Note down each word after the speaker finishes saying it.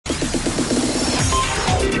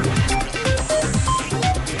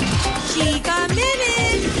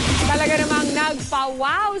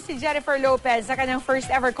Napawaw si Jennifer Lopez sa kanyang first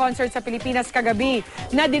ever concert sa Pilipinas kagabi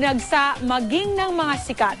na dinagsa maging ng mga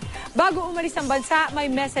sikat. Bago umalis ang bansa, may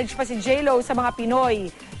message pa si J.Lo sa mga Pinoy.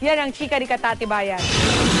 Yan ang chika ni Katatibayan.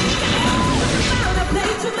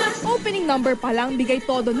 Opening number pa lang bigay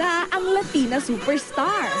todo na ang Latina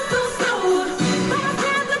superstar.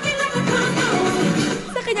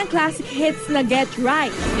 Sa kanyang classic hits na Get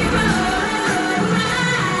Right,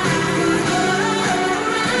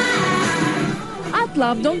 at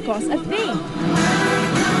Love Don't Cost a Thing.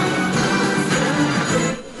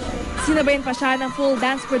 Sinabayan pa siya ng full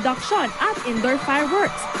dance production at indoor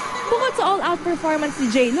fireworks. Bukod sa all-out performance ni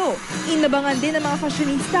J.Lo, inabangan din ng mga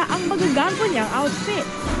fashionista ang magagampo niyang outfit.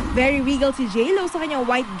 Very regal si J.Lo sa kanyang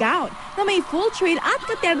white gown na may full trail at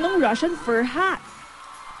katernong Russian fur hat.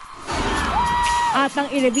 At nang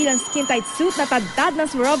i-reveal ang skin-tight suit na tadtad ng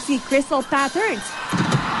Swarovski crystal patterns,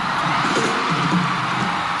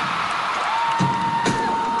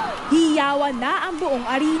 hiyawan na ang buong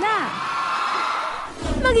arena.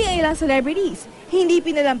 Maging ilang celebrities, hindi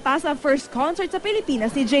pinalampas ang first concert sa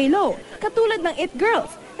Pilipinas ni J.Lo, katulad ng It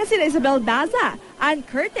Girls na sila Isabel Daza, Ann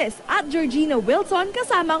Curtis at Georgina Wilson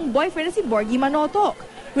kasama ang boyfriend na si Borgie Manotoc,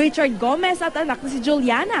 Richard Gomez at anak na si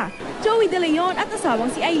Juliana, Joey De Leon at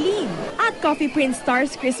asawang si Eileen, at Coffee Prince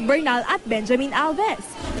stars Chris Bernal at Benjamin Alves.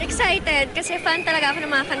 Excited kasi fan talaga ako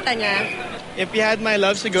ng mga kanta niya. If You Had My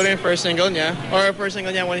Love, siguro yung first single niya, or first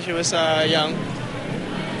single niya when she was young.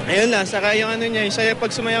 Ayun lang, saka yung ano niya, saya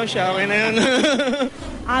pag sumayaw siya, okay na yun.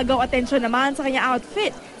 Agaw atensyon naman sa kanya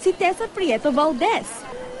outfit, si Tessa Prieto Valdez.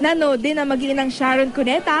 Nanood din ang mag-iinang Sharon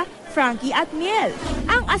Cuneta, Frankie at Miel.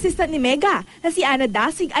 Ang assistant ni Mega na si Ana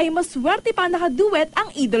Dasig ay maswerte pa nakaduet ang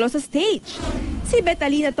idolo sa stage. Si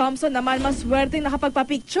Betalina Thompson naman maswerte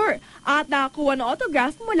nakapagpa-picture at nakakuha ng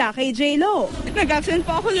autograph mula kay J.Lo. Nag-absent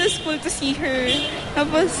po ako sa school to see her.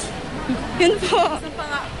 Tapos, yun po.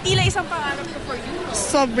 Tila isang pangarap ko for you.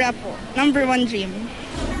 Sobra po. Number one dream.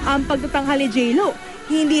 Ang pagtatanghal ni J.Lo,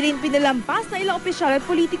 hindi rin pinalampas na ilang opisyal at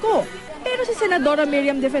politiko. Pero si Senadora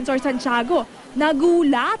Miriam Defensor Santiago,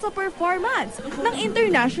 nagulat sa performance ng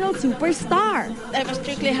international superstar. I'm a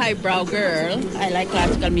strictly highbrow girl. I like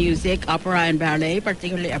classical music, opera and ballet,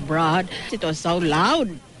 particularly abroad. It was so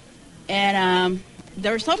loud. And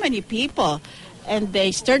there were so many people. And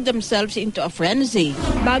they stirred themselves into a frenzy.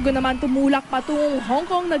 Bago naman tumulak patungong Hong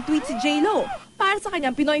Kong, nag-tweet si J.Lo para sa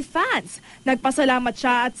kanyang Pinoy fans. Nagpasalamat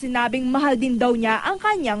siya at sinabing mahal din daw niya ang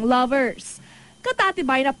kanyang lovers.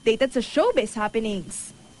 Katatibayan updated sa showbiz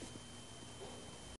happenings.